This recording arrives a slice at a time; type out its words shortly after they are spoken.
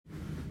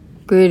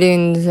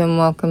Greetings and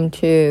welcome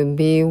to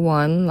Be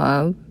One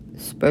Love,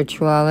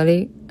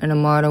 Spirituality in a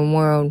Modern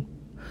World,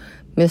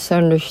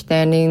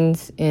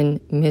 Misunderstandings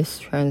in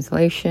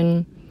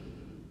Mistranslation,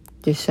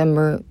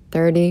 December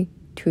 30,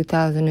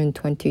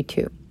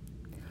 2022.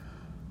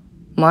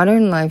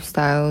 Modern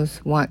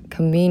lifestyles want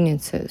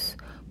conveniences.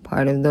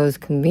 Part of those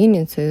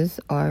conveniences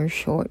are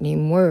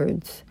shortening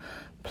words.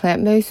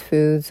 Plant-based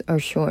foods are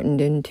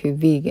shortened into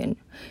vegan.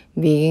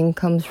 Vegan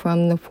comes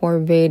from the four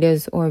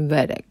Vedas or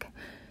Vedic.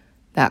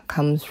 That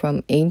comes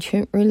from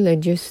ancient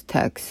religious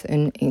texts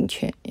in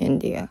ancient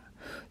India.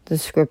 The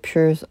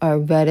scriptures are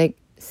Vedic,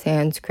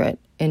 Sanskrit,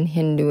 and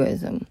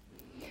Hinduism.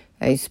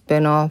 A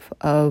spin-off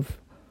of,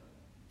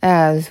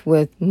 as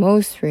with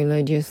most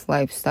religious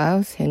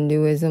lifestyles,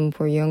 Hinduism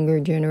for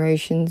younger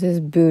generations is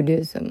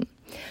Buddhism.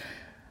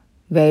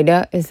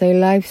 Veda is a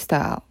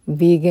lifestyle.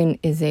 Vegan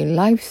is a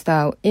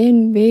lifestyle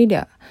in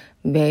Veda.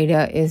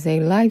 Veda is a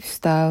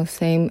lifestyle,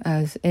 same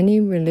as any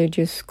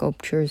religious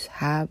sculptures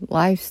have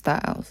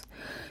lifestyles.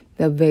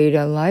 The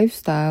Veda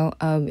lifestyle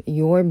of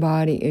your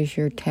body is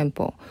your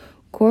temple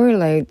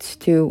correlates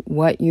to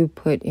what you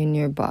put in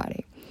your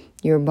body.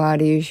 Your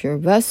body is your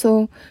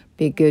vessel.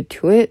 Be good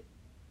to it,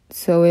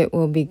 so it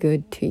will be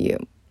good to you.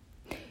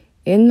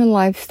 In the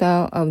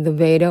lifestyle of the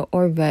Veda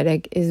or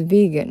Vedic is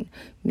vegan.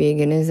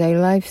 Vegan is a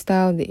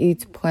lifestyle that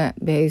eats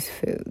plant-based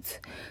foods.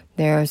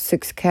 There are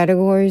 6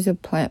 categories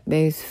of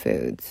plant-based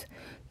foods.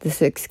 The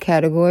 6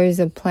 categories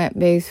of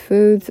plant-based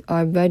foods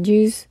are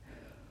veggies,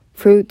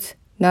 fruits,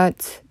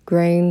 nuts,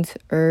 grains,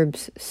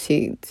 herbs,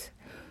 seeds.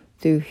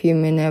 Through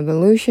human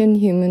evolution,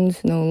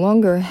 humans no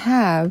longer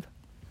have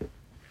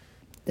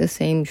the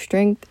same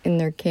strength in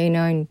their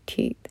canine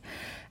teeth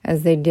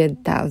as they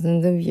did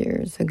thousands of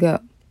years ago.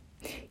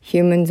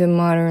 Humans in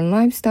modern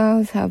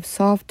lifestyles have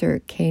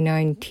softer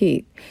canine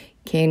teeth.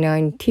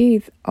 Canine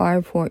teeth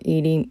are for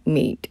eating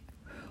meat.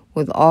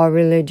 With all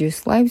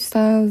religious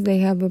lifestyles, they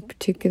have a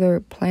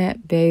particular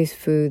plant-based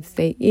foods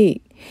they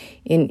eat.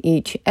 In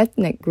each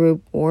ethnic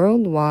group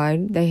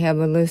worldwide, they have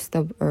a list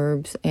of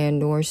herbs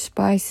and or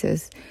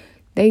spices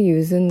they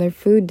use in their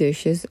food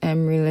dishes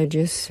and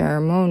religious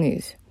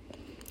ceremonies.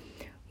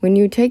 When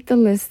you take the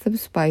list of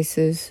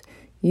spices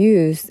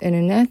used in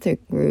an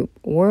ethnic group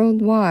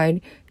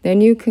worldwide, then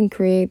you can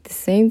create the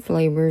same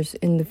flavors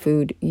in the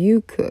food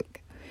you cook.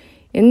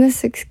 In the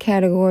 6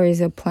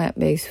 categories of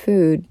plant-based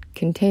food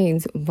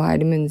contains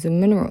vitamins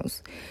and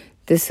minerals.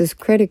 This is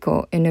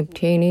critical in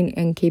obtaining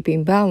and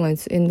keeping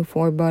balance in the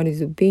 4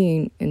 bodies of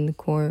being in the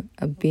core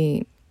of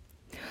being.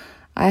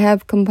 I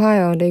have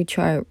compiled a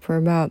chart for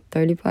about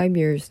 35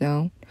 years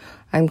now.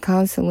 I'm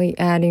constantly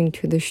adding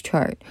to this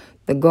chart.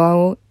 The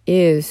goal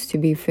is to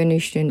be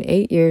finished in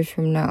 8 years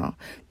from now.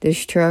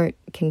 This chart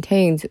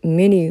contains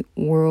many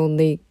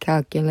worldly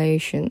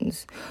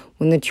calculations.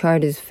 When the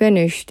chart is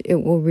finished,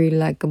 it will read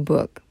like a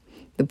book.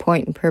 The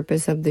point and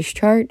purpose of this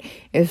chart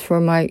is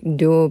for my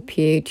dual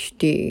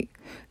PhD.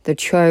 The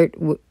chart,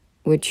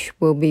 which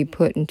will be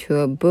put into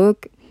a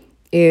book,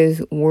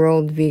 is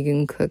World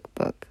Vegan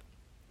Cookbook.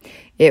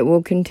 It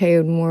will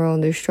contain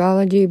world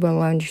astrology by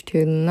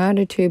longitude and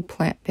latitude,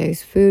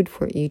 plant-based food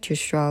for each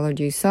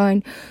astrology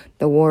sign,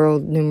 the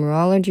world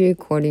numerology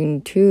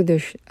according to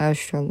the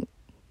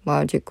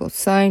astrological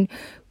sign,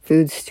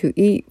 foods to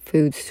eat,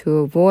 foods to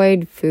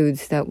avoid,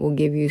 foods that will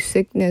give you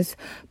sickness,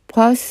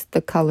 plus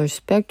the color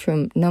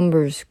spectrum,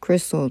 numbers,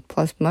 crystals,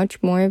 plus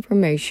much more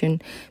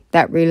information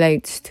that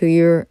relates to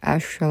your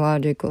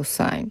astrological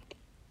sign.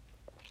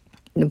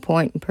 The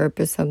point and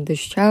purpose of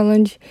this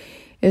challenge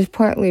is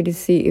partly to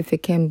see if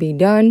it can be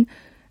done,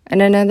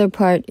 and another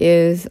part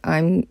is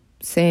I'm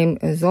same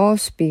as all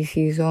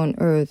species on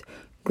Earth,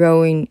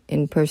 growing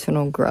in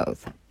personal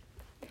growth.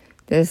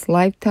 This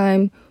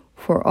lifetime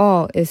for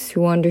all is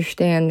to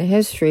understand the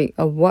history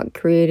of what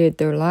created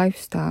their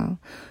lifestyle.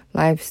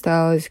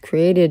 Lifestyle is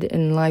created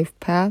in life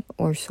path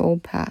or soul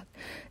path.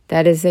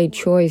 That is a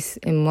choice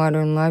in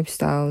modern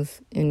lifestyles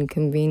and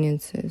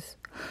conveniences.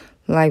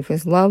 Life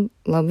is love,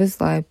 love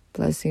is life.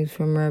 Blessings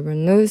from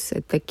Reverend Lewis. I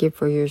thank you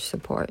for your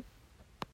support.